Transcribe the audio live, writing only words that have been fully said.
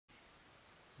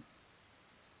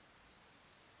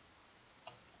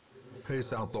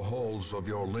Pace out the halls of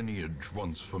your lineage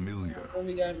once familiar. What do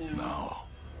we got now? Now,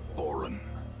 foreign.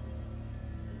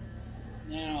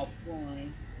 Now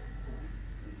foreign.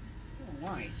 Oh,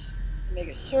 nice. Make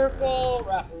a circle,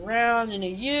 wrap around in a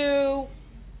U.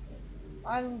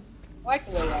 I like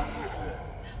the way that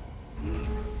looks.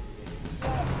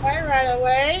 Fire right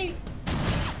away.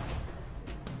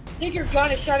 Take your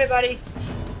gun and shut it, buddy.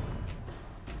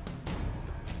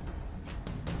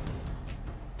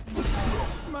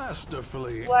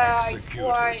 Masterfully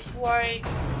executed. Why?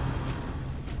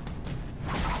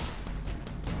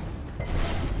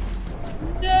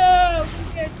 No!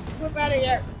 Get whip out of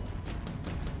here.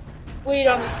 Bleed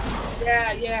on me.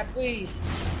 Yeah, please.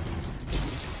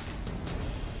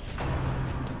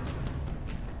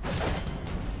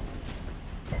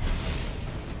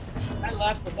 I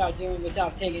left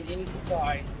without taking any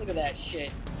supplies. Look at that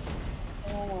shit.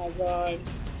 Oh my god.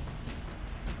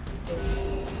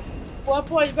 1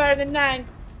 point's better than 9.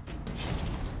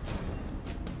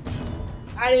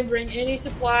 I didn't bring any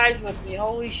supplies with me.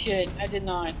 Holy shit, I did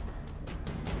not.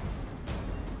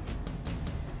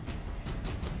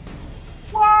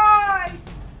 Why?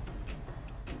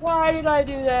 Why did I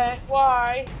do that?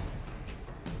 Why?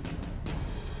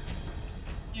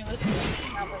 Yeah, let's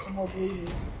see. Now for some more bleeding.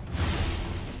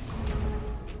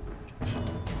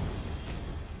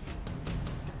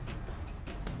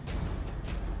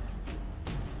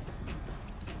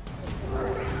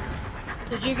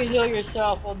 Since you can heal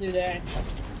yourself, we'll do that.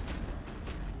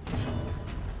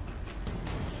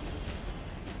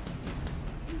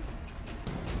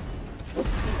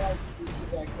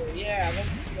 Back there. Yeah, let's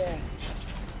do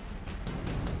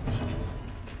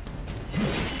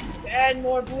that. Add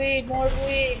more bleed, Another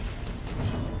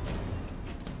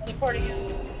part again.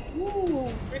 Woo,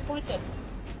 3 points up.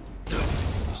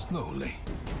 Slowly.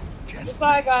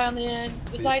 Goodbye, guy on the end.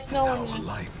 It's nice knowing you.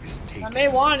 I may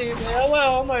want to, but oh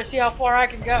well, I'm gonna see how far I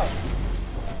can go.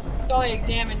 It's only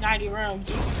examined 90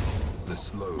 rooms. The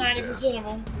slow 90% of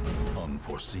them.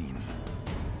 Unforeseen.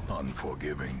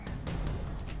 Unforgiving.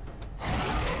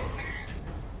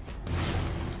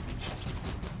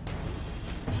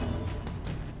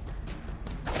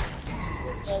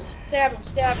 Go, stab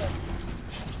him.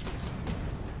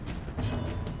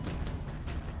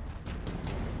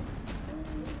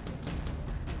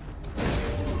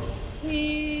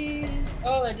 Please.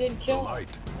 Oh, that didn't kill him. The light,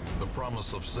 the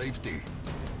promise of safety.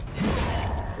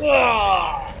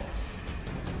 Ugh.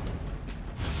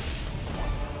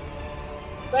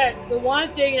 But the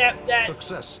one thing that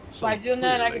Success. By doing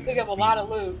that, I can pick up a lot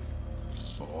of loot.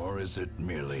 Or is it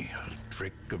merely a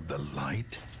trick of the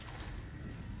light?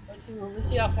 Let's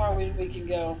see how far we can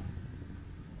go.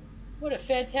 What a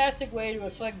fantastic way to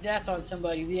inflict death on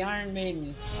somebody, the Iron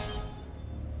Maiden.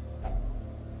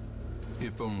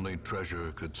 If only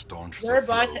treasure could staunch Their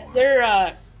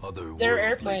their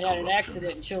airplane had an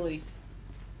accident in Chile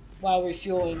while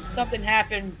refueling. Something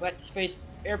happened at the space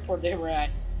airport they were at.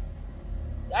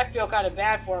 I feel kind of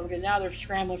bad for them because now they're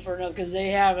scrambling for another because they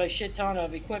have a shit ton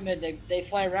of equipment. They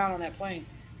fly around on that plane.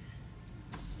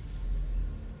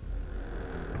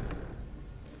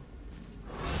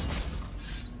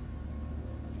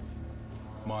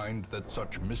 Mind that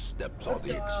such missteps are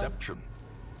the exception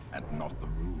and not the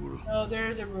rule. Oh,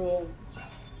 they're the rule.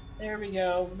 There we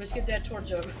go. Let's get that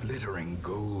torch over. Glittering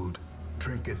gold,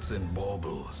 trinkets and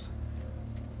baubles,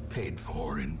 paid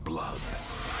for in blood.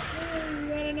 Oh, we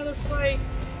got another fight.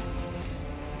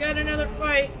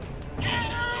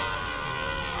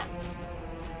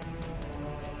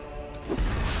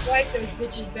 Wipe those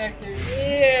bitches back there.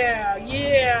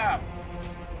 Yeah.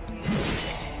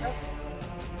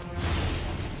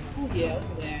 Oh yeah, look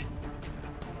at that.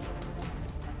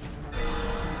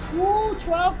 Ooh,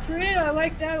 12 crit. I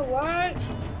like that a lot.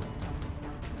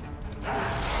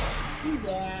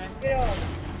 Yeah, get off.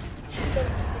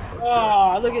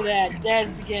 Oh, look at that. That's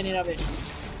the beginning of it.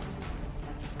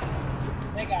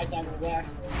 That guy's not gonna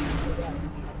last.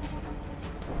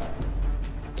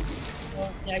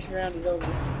 Well, next round is over.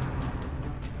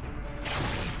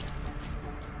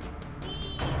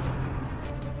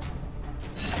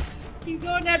 Keep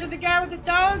going after the guy with the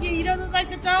doggy. He doesn't like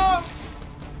the dog.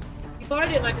 He probably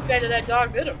didn't like the fact that that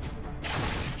dog bit him.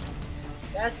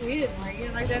 That's what he didn't like. He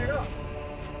didn't like that at all.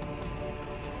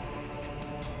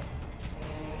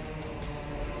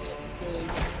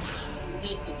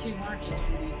 Resist the 2 marches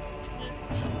for me.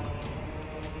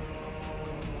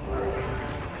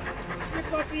 Here,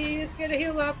 puppy, let's get a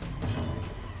heal up.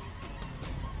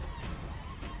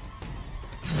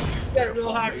 You got a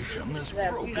real hard Formation is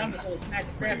that. broken. I'm just gonna smack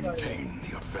the crap out of you. Maintain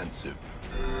the offensive.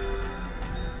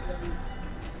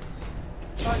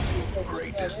 There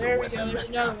Great is we the go, weapon there's that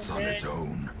another cuts one, on man. its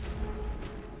own.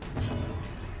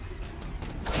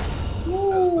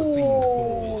 As the fiend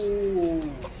falls, Ooh.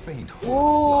 a faint hope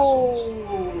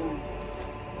blossoms. Ooh.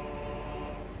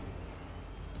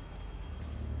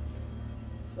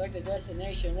 Select a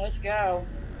destination. Let's go.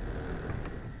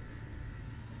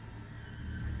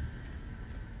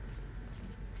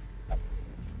 I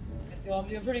feel I'm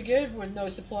doing pretty good with no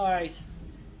supplies.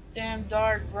 Damn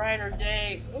dark, brighter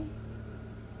day. Ooh.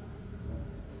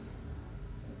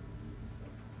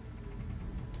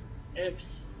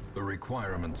 Oops. The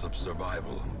requirements of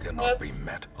survival cannot be Oops.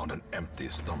 met on an empty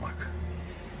stomach.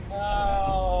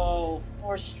 Oh,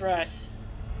 more stress.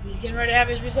 He's getting ready to have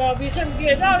his resolve be something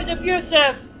good. No, he's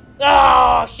abusive.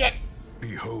 Oh, shit.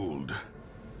 Behold,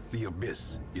 the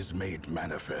abyss is made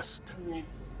manifest. Okay.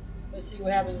 Let's see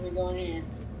what happens when we go in here.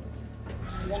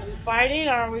 Are we going to be fighting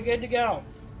or are we good to go?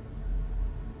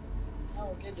 Oh,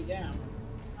 we're good to go.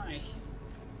 Nice.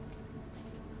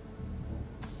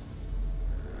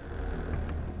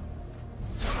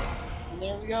 And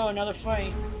there we go, another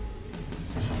fight.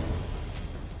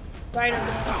 Fight him.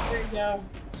 There you go.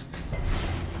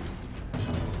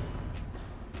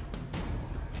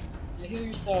 Now heal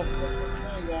yourself.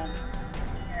 There you go.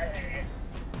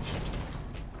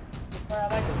 I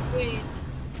like the fleas.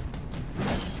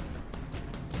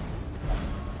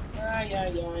 Ay, ay,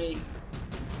 ay.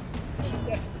 Get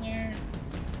that from there.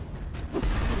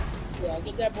 Yeah,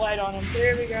 get that blight on him.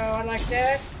 There we go. I like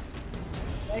that.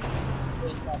 Like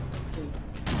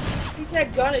keep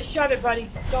that gun and shove it, buddy.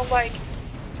 Don't like.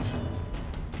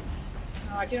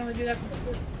 No, I can only do that from the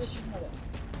first position of this.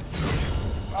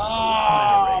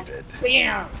 Oh, Obliterated.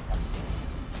 bam!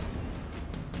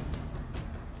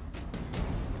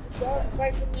 Dog,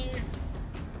 fight from there.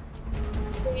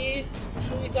 Please,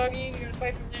 please, doggy, you're gonna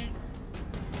fight from there.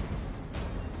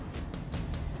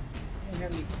 I don't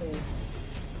have any clothes.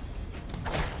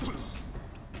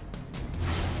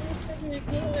 That's pretty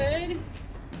good.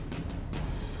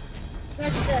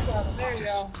 Smack the crap out of him. There you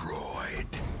go.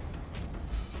 Destroyed.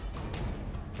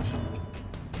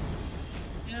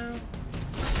 Yeah.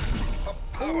 A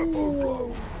powerful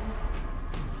blow.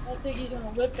 I don't think he's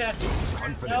gonna live past it.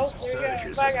 Confidence Nope, there you go.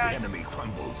 surges Bye, as the guy. enemy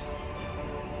crumbles.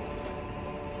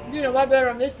 I'm doing a lot better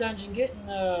on this dungeon, getting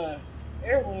the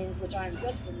heirloom, which I'm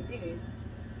desperately needing.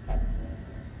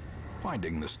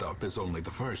 Finding the stuff is only the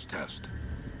first test.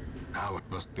 Now it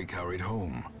must be carried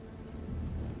home.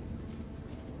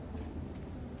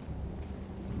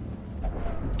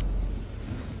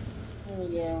 There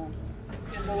we go.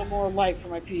 Get a little more light for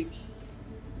my peeps.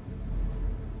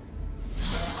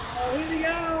 Oh, here we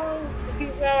go! The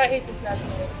peeps, oh, I hate this guy the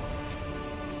most.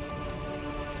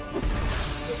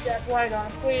 Get that blight on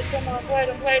him, please. Come on, blight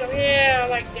him, blight him. Yeah, I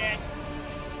like that.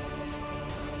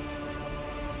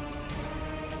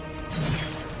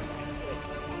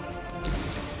 Six. Ooh,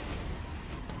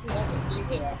 that's a big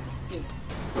hit off too.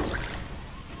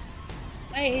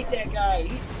 I hate that guy.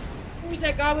 Who's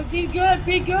that goblin? Be good,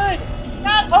 be good!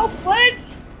 Not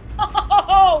hopeless!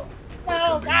 Oh,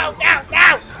 no, no, no, no!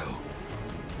 As hell.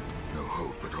 No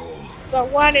hope at all. The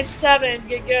 1 and 7,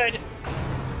 get good.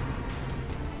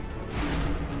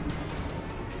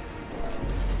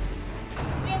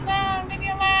 Leave me alone, leave me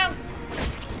alone!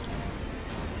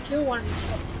 Kill one of these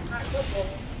fuckers, not kill both of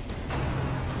them.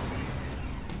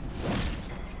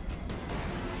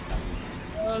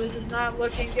 Oh, this is not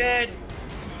looking good.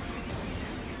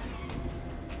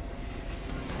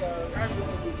 I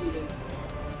really defeated.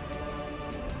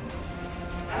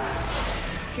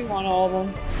 Chew on all of them.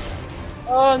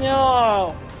 Oh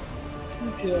no!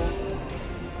 You kill.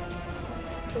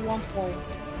 For 1 point.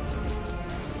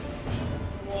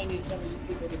 I really need some of you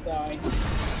people to die.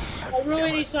 I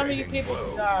really need some of you people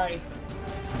to die.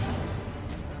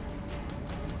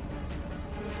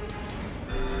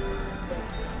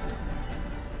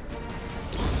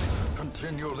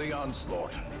 Continue the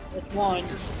onslaught. That's 1.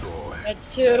 Destroy. That's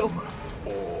 2.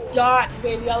 All. Dots,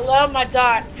 baby. I love my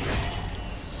dots.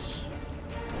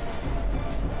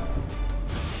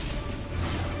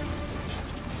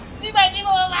 Leave my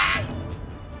people alive!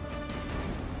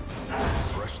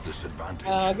 Press this advantage.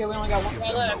 Okay, we only got 1 Give guy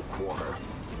them left. no quarter.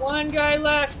 1 guy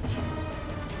left.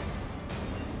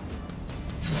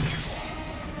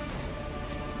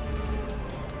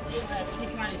 Shouldn't have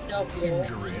any kind of self-heal.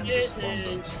 Injury and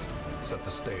despondence set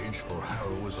the stage for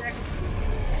heroism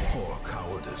or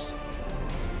cowardice.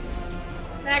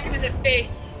 Smack him in the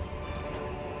face.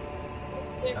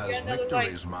 There, As get another light.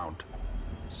 victories mount,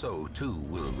 so too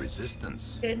will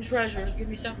resistance. Hidden treasures. Give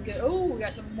me something good. Oh, we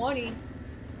got some money.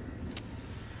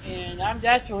 And I'm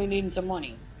desperately needing some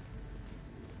money.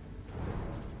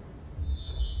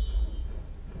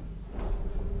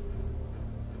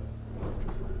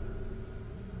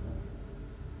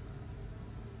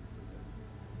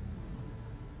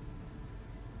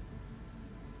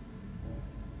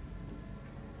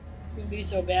 be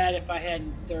so bad if I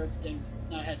hadn't derped and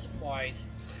not had supplies.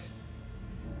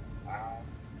 Wow.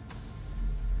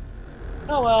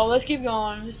 Oh well, let's keep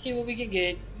going. Let's see what we can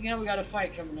get. You know we got a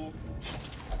fight coming up.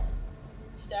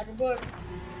 Stack of books.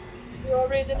 You're all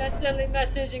raising that silly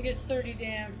message and gets 30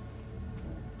 damn.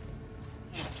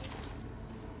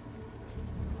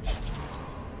 I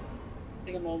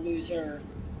think I'm gonna lose her.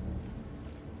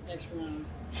 Next round.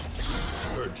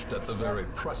 Perched at the very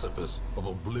precipice of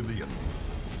oblivion.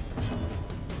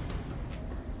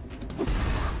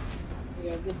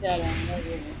 Yeah, get that on. No,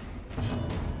 really.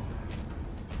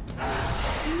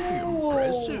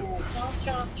 Impressive. Chomp,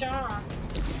 chomp, chomp.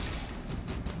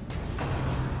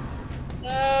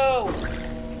 No!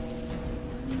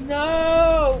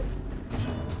 No!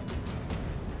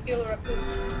 Heal her up, please.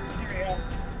 There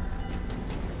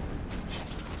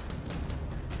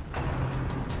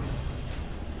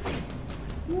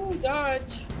we go. Ooh,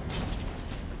 dodge.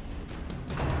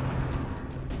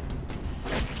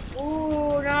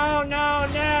 Ooh, no, no,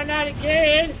 no, not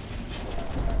again!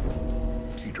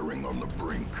 Teetering on the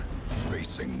brink,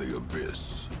 facing the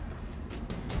abyss.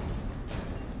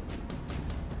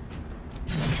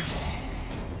 She's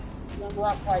gonna go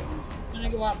out fighting. She's gonna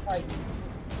go out fighting.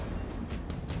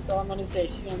 That's all I'm gonna say.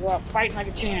 She's gonna go out fighting like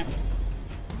a champ.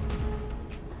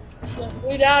 She's gonna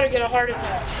bleed out or get a heart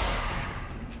attack.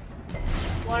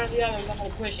 One or the other, I'm gonna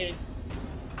push it.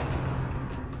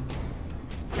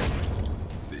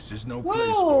 This is no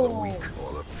place for the weak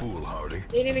or the foolhardy.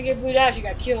 Didn't even get bleed out, she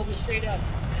got killed just straight up.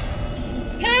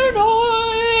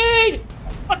 Paranoid!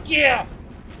 Fuck yeah!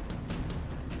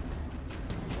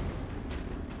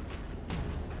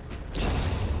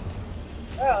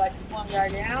 Oh, that's one guy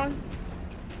down.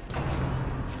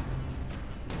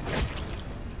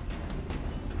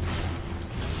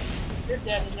 You're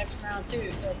dead the next round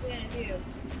too, so damn you.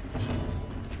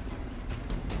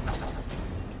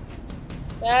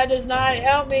 That does not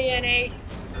help me any.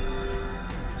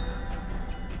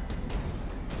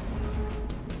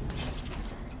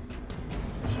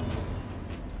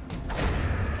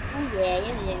 Oh yeah,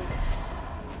 there we go.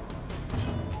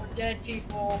 More dead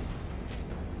people.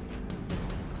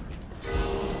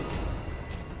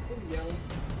 There we go.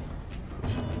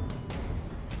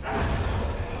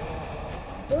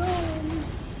 Boom!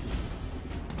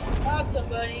 Awesome,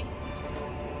 buddy.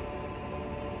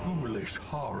 Ghoulish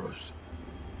horrors.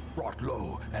 Brought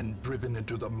low and driven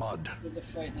into the mud. There's a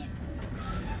fight now.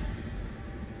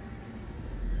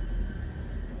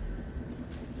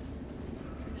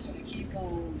 Just gonna keep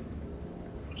going.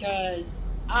 Because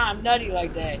I'm nutty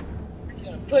like that. Just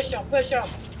gonna push on, push on.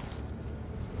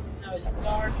 Now it's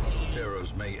dark and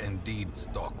Terrors may indeed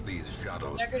stalk these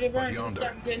shadows, decorative but burn.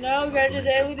 yonder, No, we got a a glint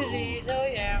deadly of gold. disease. Oh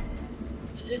yeah.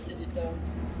 Resisted it though.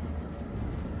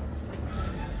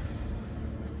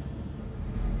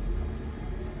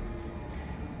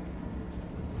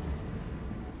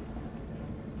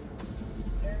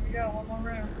 There we go, one more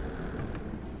room.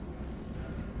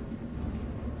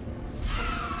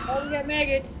 Oh, we got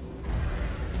maggots.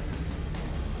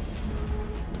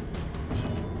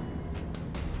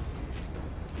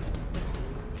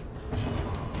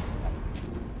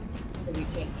 Oh, we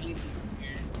can't anything from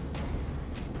here.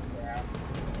 Crap.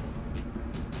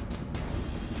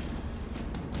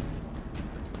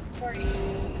 Party.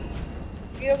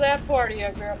 Feel that party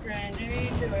up, girlfriend. How you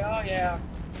doing? Oh yeah.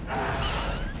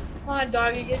 Come on,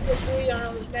 doggy, get this bleed on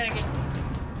all these maggots.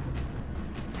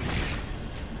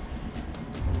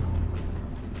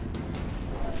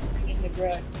 Bring in the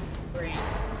guts, brain.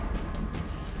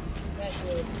 That's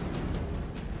it.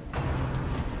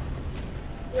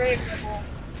 Great, Ripple.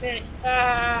 Missed.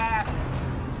 Ah!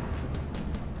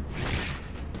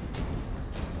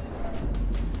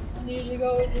 I need to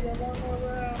go into the one more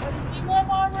round. I just need one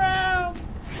more round!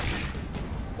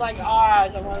 Like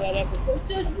Oz on one of that episode.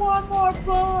 Just one more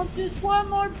bump! Just one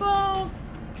more bump!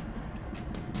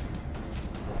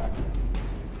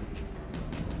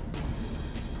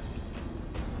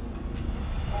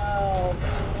 Oh.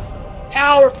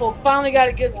 Powerful! Finally got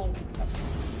a good one.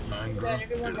 Anger Got a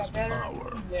good one, is got better.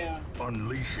 power. Yeah.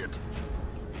 Unleash it.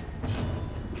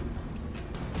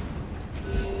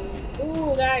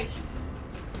 Ooh, nice.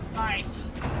 Nice.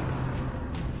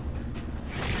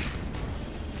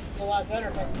 A lot better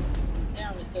if I can get some of these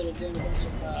down instead of doing a bunch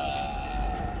of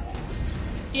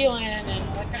healing and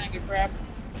all that kind of good crap.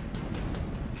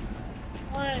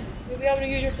 Come on, you'll be able to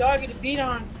use your doggy to beat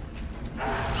on.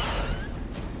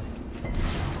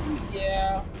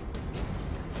 Yeah.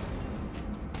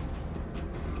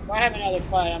 If I have another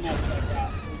fight, I'm not gonna back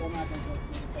out. Because I'm not gonna go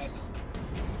make it past this.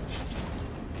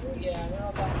 Ooh, yeah, they're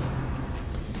all back.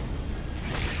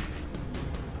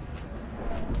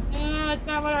 No, No, that's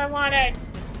not what I wanted.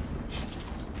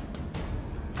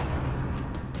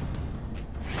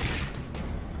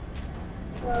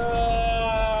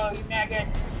 Oh, you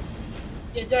maggots.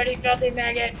 You dirty, filthy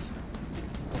maggots.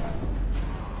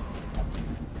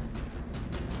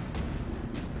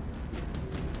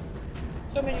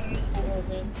 So many useful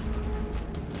organs.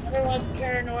 Everyone's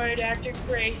paranoid, acting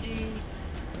crazy.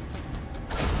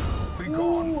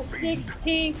 Ooh,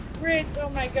 16 crit. Oh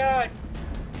my god.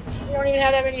 We don't even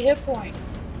have that many hit points.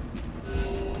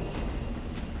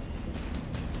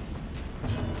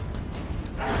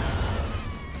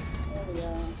 There we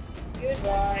go.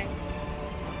 Goodbye.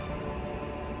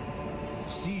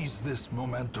 Seize this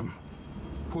momentum.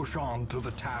 Push on to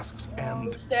the task's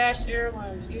end. Stash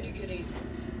heirlooms. Goody goody.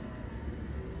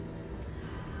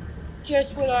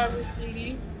 Just what I was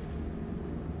thinking.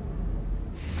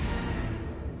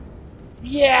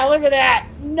 Yeah, look at that.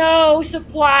 No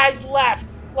supplies left.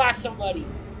 Lost somebody.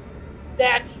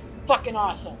 That's fucking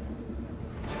awesome.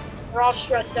 We're all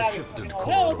stressed out.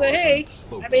 Oh, but hey,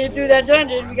 I made it through that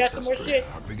dungeon. We got some more shit.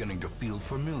 Are beginning to feel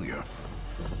familiar.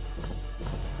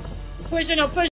 Pushing them, pushing.